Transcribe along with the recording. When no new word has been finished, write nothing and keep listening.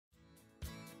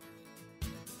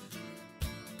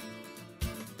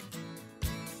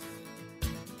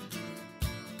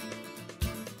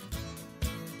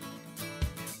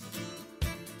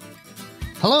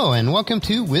Hello and welcome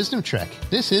to Wisdom Trek.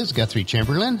 This is Guthrie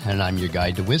Chamberlain and I'm your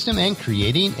guide to wisdom and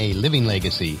creating a living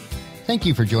legacy. Thank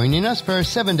you for joining us for our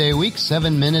 7-day-a-week,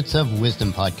 7 Minutes of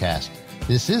Wisdom podcast.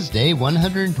 This is day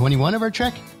 121 of our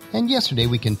trek, and yesterday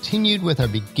we continued with our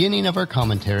beginning of our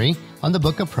commentary on the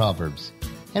book of Proverbs,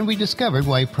 and we discovered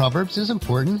why Proverbs is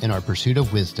important in our pursuit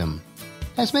of wisdom.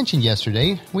 As mentioned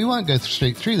yesterday, we won't go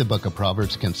straight through the book of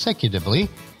Proverbs consecutively,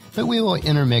 but we will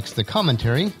intermix the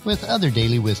commentary with other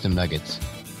daily wisdom nuggets.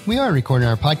 We are recording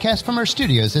our podcast from our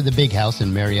studios at the Big House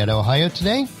in Marietta, Ohio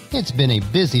today. It's been a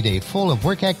busy day full of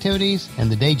work activities, and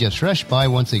the day just rushed by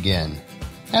once again.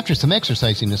 After some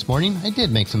exercising this morning, I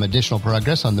did make some additional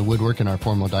progress on the woodwork in our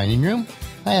formal dining room.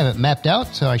 I have it mapped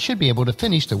out, so I should be able to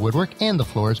finish the woodwork and the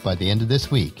floors by the end of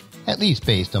this week, at least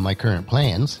based on my current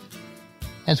plans.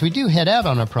 As we do head out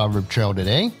on our proverb trail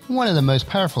today, one of the most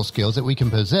powerful skills that we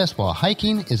can possess while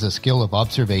hiking is a skill of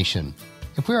observation.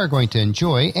 If we are going to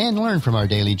enjoy and learn from our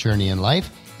daily journey in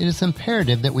life, it is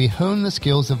imperative that we hone the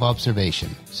skills of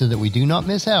observation so that we do not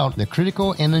miss out the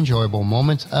critical and enjoyable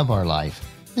moments of our life.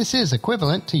 This is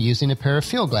equivalent to using a pair of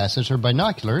field glasses or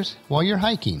binoculars while you're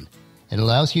hiking. It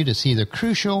allows you to see the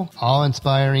crucial,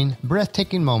 awe-inspiring,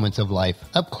 breathtaking moments of life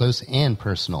up close and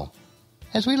personal.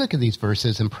 As we look at these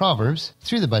verses in Proverbs,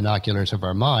 through the binoculars of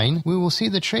our mind, we will see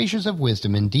the treasures of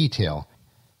wisdom in detail.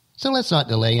 So let's not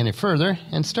delay any further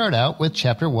and start out with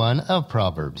chapter 1 of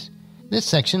Proverbs. This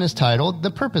section is titled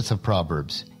The Purpose of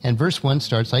Proverbs, and verse 1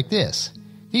 starts like this.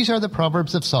 These are the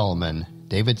Proverbs of Solomon,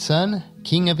 David's son,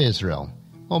 king of Israel.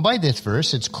 Well, by this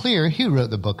verse, it's clear who wrote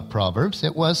the book of Proverbs.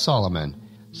 It was Solomon.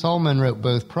 Solomon wrote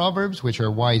both Proverbs, which are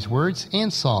wise words,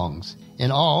 and songs. In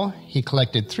all, he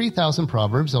collected 3,000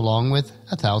 Proverbs along with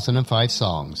 1,005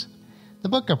 songs. The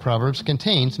book of Proverbs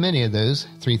contains many of those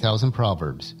 3,000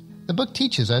 Proverbs. The book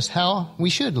teaches us how we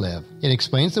should live. It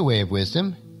explains the way of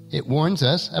wisdom. It warns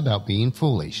us about being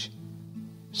foolish.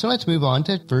 So let's move on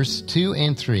to verse 2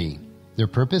 and 3. Their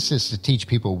purpose is to teach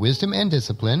people wisdom and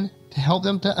discipline, to help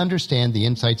them to understand the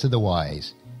insights of the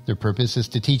wise. Their purpose is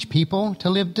to teach people to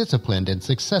live disciplined and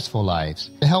successful lives,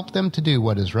 to help them to do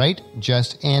what is right,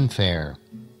 just, and fair.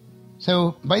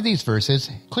 So, by these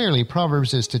verses, clearly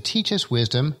Proverbs is to teach us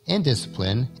wisdom and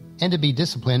discipline, and to be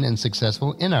disciplined and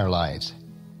successful in our lives.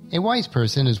 A wise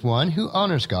person is one who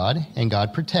honors God, and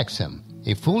God protects him.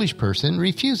 A foolish person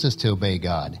refuses to obey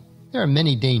God. There are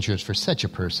many dangers for such a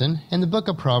person, and the book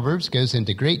of Proverbs goes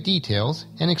into great details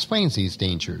and explains these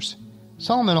dangers.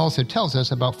 Solomon also tells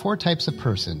us about 4 types of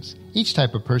persons. Each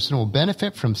type of person will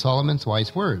benefit from Solomon's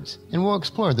wise words, and we'll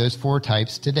explore those 4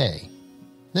 types today.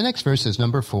 The next verse is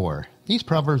number 4. These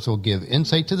proverbs will give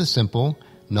insight to the simple,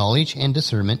 knowledge and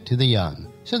discernment to the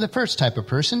young. So the first type of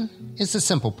person is the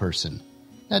simple person.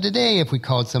 Now today, if we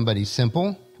called somebody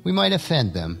simple, we might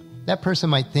offend them. That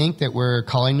person might think that we're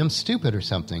calling them stupid or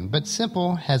something, but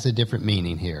simple has a different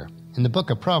meaning here. In the book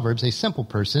of Proverbs, a simple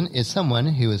person is someone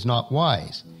who is not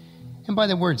wise. And by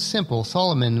the word simple,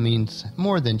 Solomon means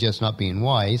more than just not being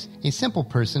wise. A simple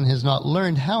person has not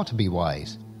learned how to be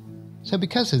wise. So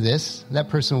because of this, that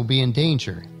person will be in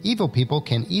danger. Evil people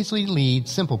can easily lead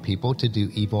simple people to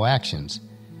do evil actions.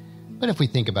 But if we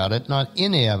think about it, not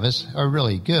any of us are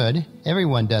really good.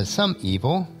 Everyone does some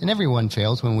evil, and everyone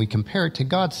fails when we compare it to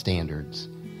God's standards.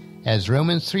 As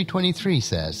Romans 3:23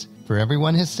 says, "For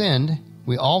everyone has sinned,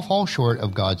 we all fall short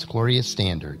of God's glorious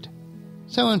standard."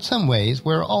 So in some ways,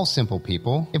 we're all simple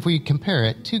people if we compare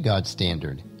it to God's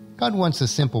standard. God wants a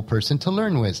simple person to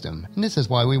learn wisdom, and this is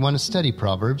why we want to study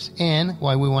Proverbs and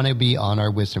why we want to be on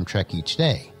our wisdom trek each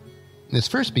day. This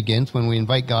first begins when we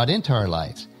invite God into our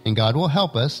lives, and God will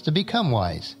help us to become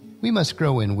wise. We must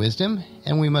grow in wisdom,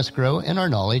 and we must grow in our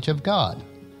knowledge of God.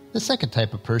 The second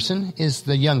type of person is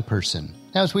the young person.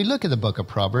 Now, as we look at the book of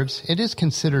Proverbs, it is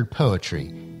considered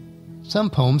poetry. Some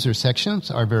poems or sections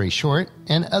are very short,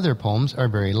 and other poems are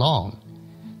very long.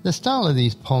 The style of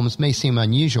these poems may seem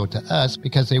unusual to us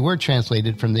because they were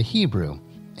translated from the Hebrew,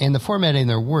 and the formatting of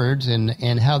their words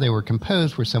and how they were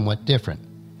composed were somewhat different.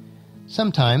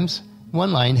 Sometimes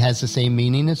one line has the same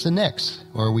meaning as the next,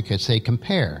 or we could say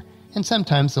compare, and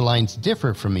sometimes the lines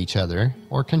differ from each other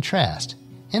or contrast.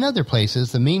 In other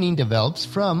places, the meaning develops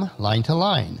from line to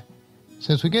line.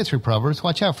 So as we go through Proverbs,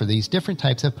 watch out for these different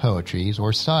types of poetries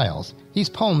or styles. These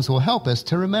poems will help us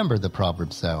to remember the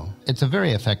Proverbs, though. It's a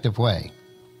very effective way.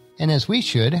 And as we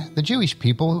should, the Jewish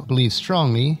people believe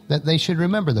strongly that they should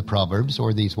remember the Proverbs,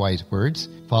 or these wise words.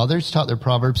 Fathers taught their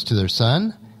Proverbs to their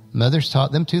son, mothers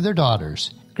taught them to their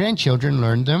daughters. Grandchildren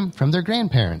learned them from their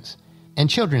grandparents, and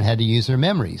children had to use their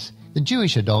memories. The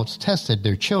Jewish adults tested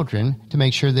their children to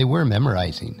make sure they were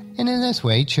memorizing, and in this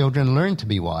way, children learned to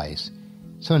be wise.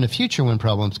 So in the future when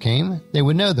problems came, they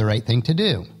would know the right thing to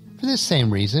do. For this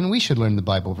same reason, we should learn the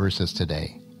Bible verses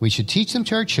today. We should teach them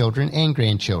to our children and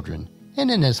grandchildren.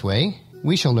 And in this way,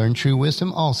 we shall learn true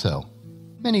wisdom also.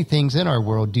 Many things in our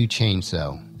world do change,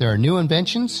 though. There are new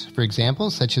inventions, for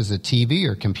example, such as the TV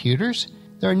or computers.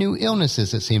 There are new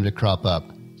illnesses that seem to crop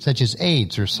up, such as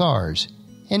AIDS or SARS.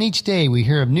 And each day we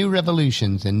hear of new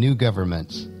revolutions and new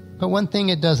governments. But one thing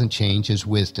it doesn't change is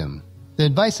wisdom. The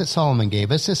advice that Solomon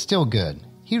gave us is still good.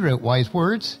 He wrote wise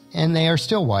words, and they are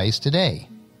still wise today.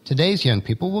 Today's young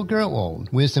people will grow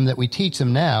old. Wisdom that we teach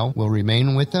them now will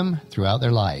remain with them throughout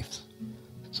their lives.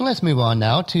 So let's move on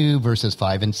now to verses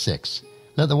 5 and 6.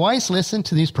 Let the wise listen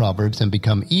to these proverbs and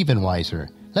become even wiser.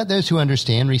 Let those who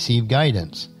understand receive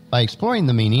guidance. By exploring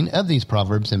the meaning of these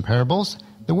proverbs and parables,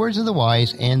 the words of the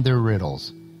wise and their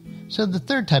riddles. So the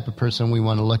third type of person we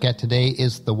want to look at today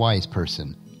is the wise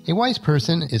person. A wise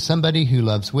person is somebody who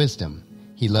loves wisdom.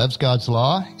 He loves God's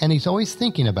law, and he's always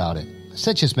thinking about it,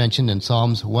 such as mentioned in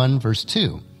Psalms 1 verse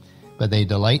 2. But they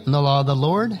delight in the law of the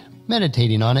Lord,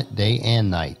 meditating on it day and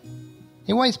night.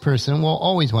 A wise person will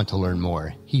always want to learn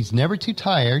more. He's never too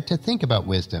tired to think about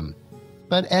wisdom.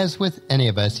 But as with any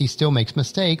of us, he still makes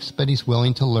mistakes, but he's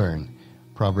willing to learn.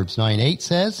 Proverbs 9:8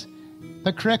 says,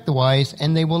 "But correct the wise,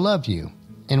 and they will love you."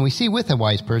 And we see with a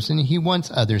wise person, he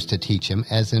wants others to teach him,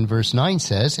 as in verse 9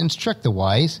 says, "Instruct the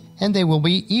wise, and they will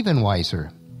be even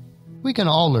wiser." We can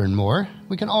all learn more.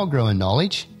 We can all grow in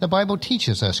knowledge. The Bible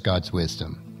teaches us God's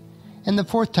wisdom. And the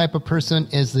fourth type of person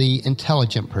is the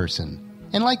intelligent person.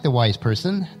 And like the wise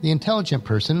person, the intelligent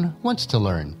person wants to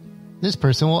learn. This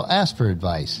person will ask for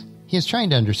advice. He is trying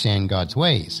to understand God's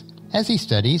ways. As he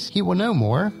studies, he will know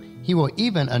more. He will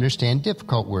even understand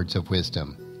difficult words of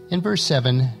wisdom. And verse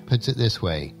 7 puts it this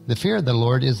way, "The fear of the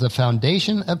Lord is the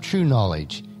foundation of true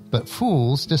knowledge, but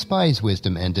fools despise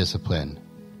wisdom and discipline."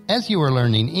 As you are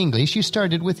learning English, you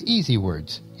started with easy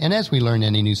words. And as we learn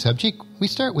any new subject, we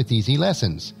start with easy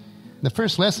lessons. The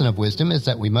first lesson of wisdom is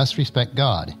that we must respect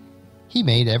God. He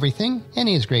made everything, and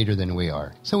he is greater than we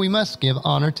are, so we must give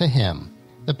honor to him.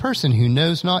 The person who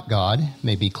knows not God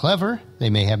may be clever, they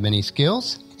may have many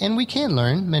skills, and we can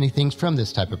learn many things from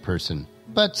this type of person.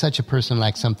 But such a person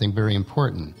lacks something very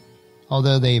important.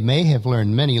 Although they may have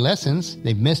learned many lessons,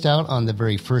 they've missed out on the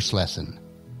very first lesson.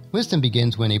 Wisdom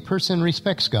begins when a person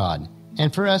respects God,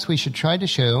 and for us we should try to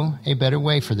show a better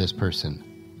way for this person.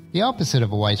 The opposite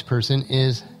of a wise person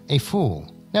is a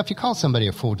fool. Now if you call somebody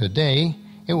a fool today,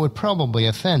 it would probably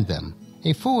offend them.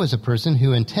 A fool is a person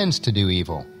who intends to do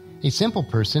evil. A simple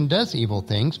person does evil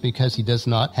things because he does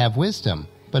not have wisdom,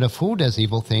 but a fool does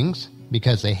evil things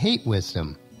because they hate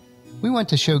wisdom. We want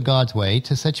to show God's way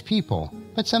to such people,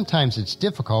 but sometimes it's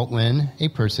difficult when a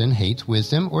person hates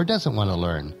wisdom or doesn't want to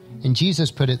learn. And Jesus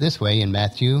put it this way in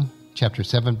Matthew chapter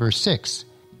 7 verse 6.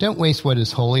 "Don't waste what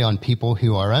is holy on people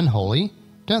who are unholy.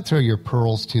 Don't throw your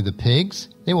pearls to the pigs.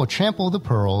 They will trample the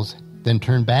pearls, then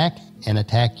turn back and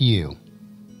attack you."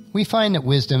 We find that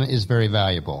wisdom is very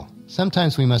valuable.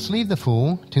 Sometimes we must leave the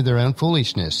fool to their own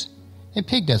foolishness. A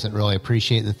pig doesn't really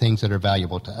appreciate the things that are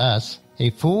valuable to us. A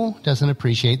fool doesn't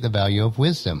appreciate the value of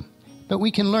wisdom. But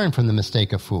we can learn from the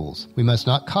mistake of fools. We must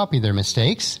not copy their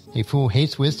mistakes. A fool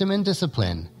hates wisdom and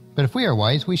discipline. But if we are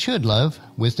wise, we should love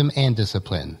wisdom and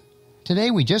discipline.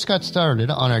 Today we just got started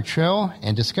on our trail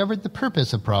and discovered the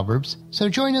purpose of Proverbs, so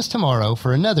join us tomorrow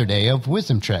for another day of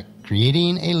Wisdom Trek,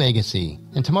 Creating a Legacy.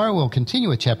 And tomorrow we'll continue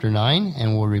with chapter 9,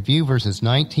 and we'll review verses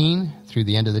 19 through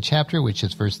the end of the chapter, which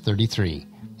is verse 33.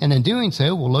 And in doing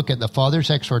so, we'll look at the Father's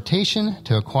exhortation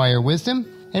to acquire wisdom,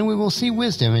 and we will see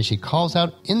wisdom as she calls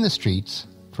out in the streets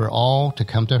for all to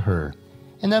come to her.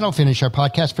 And that'll finish our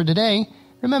podcast for today.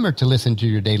 Remember to listen to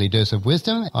your daily dose of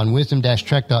wisdom on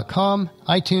wisdom-trek.com,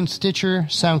 iTunes, Stitcher,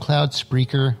 SoundCloud,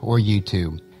 Spreaker, or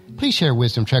YouTube. Please share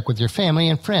Wisdom Trek with your family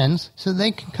and friends so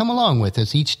they can come along with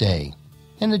us each day.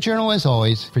 And the journal, as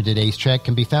always, for today's trek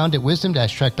can be found at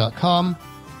wisdom-trek.com.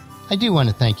 I do want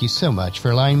to thank you so much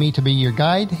for allowing me to be your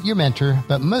guide, your mentor,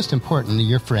 but most importantly,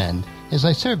 your friend, as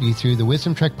I serve you through the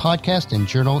Wisdom Trek podcast and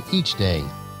journal each day.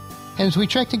 And as we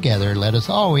trek together, let us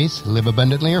always live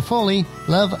abundantly or fully,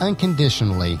 love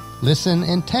unconditionally, listen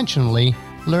intentionally,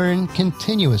 learn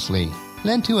continuously,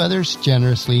 lend to others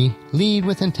generously, lead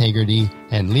with integrity,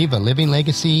 and leave a living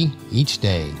legacy each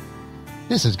day.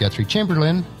 This is Guthrie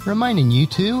Chamberlain, reminding you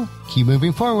to keep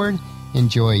moving forward,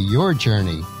 enjoy your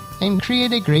journey, and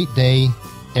create a great day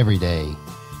every day.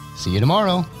 See you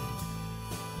tomorrow.